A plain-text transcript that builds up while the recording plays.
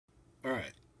All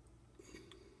right,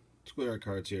 schoolyard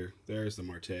cards here. There's the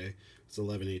Marte. It's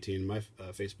 11:18. My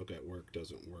Facebook at work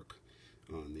doesn't work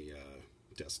on the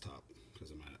desktop because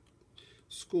I'm at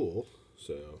school,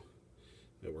 so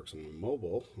it works on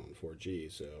mobile on 4G.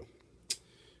 So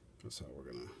that's how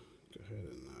we're gonna go ahead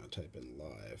and type in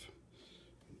live.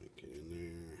 Get in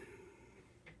there.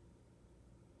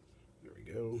 There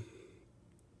we go.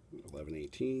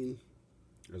 11:18.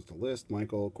 There's the list.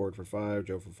 Michael, Cord for 5,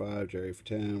 Joe for 5, Jerry for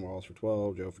 10, Wallace for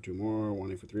 12, Joe for 2 more,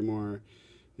 Wani for 3 more,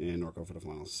 and Norco for the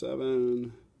final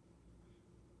 7.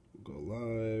 We'll go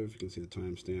live. You can see the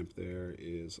timestamp there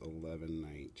is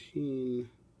 11:19.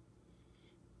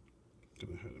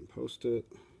 Go ahead and post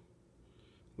it.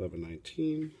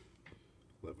 11:19.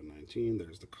 11:19.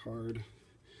 There's the card.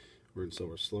 We're in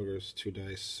Silver Sluggers. 2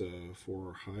 dice, 4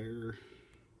 or higher.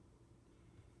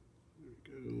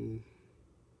 There we go.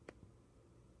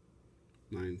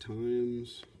 9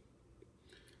 times.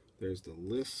 There's the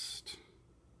list.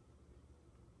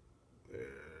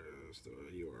 There's the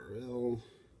URL.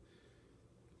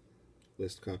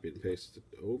 List copied and pasted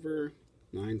over.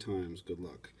 9 times. Good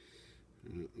luck.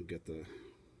 I'll get the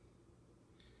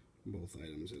both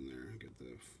items in there. Get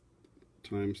the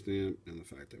timestamp and the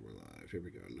fact that we're live. Here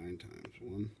we go. 9 times.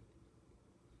 1.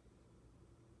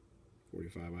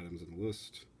 45 items in the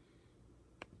list.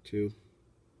 2.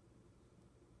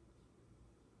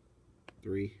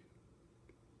 3,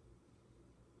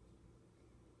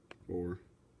 4,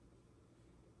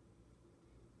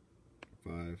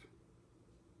 5,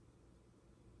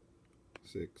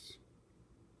 6,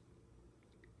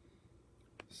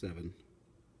 7,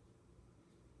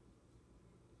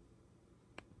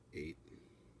 8.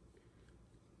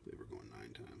 They were going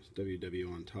 9 times.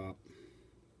 WW on top.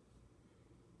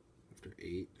 After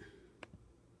 8.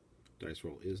 Dice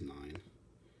roll is 9.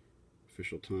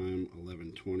 Official time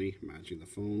 11:20, matching the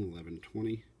phone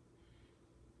 11:20.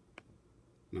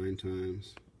 9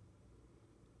 times.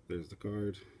 There's the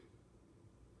card.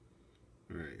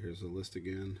 Alright, here's the list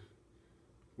again.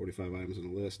 45 items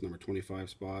in the list. Number 25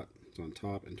 spot. It's on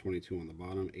top and 22 on the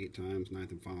bottom. 8 times.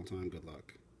 9th and final time. Good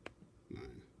luck.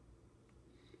 9.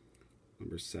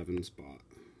 Number 7 spot.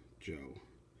 Joe.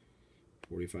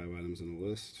 45 items in the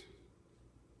list.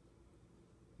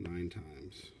 9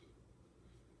 times.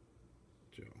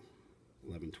 Joe.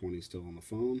 11:20 still on the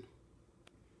phone.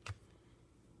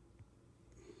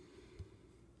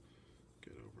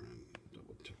 Get over and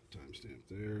double check timestamp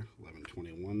there.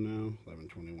 11:21 now.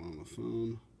 11:21 on the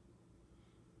phone.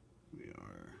 We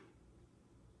are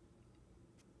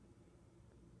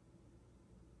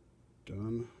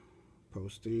done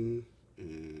posting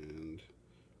and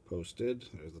posted.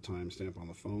 There's the timestamp on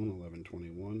the phone.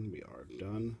 11:21. We are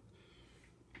done.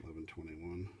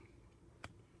 11:21.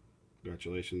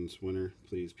 Congratulations, winner.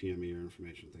 Please PM me your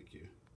information. Thank you.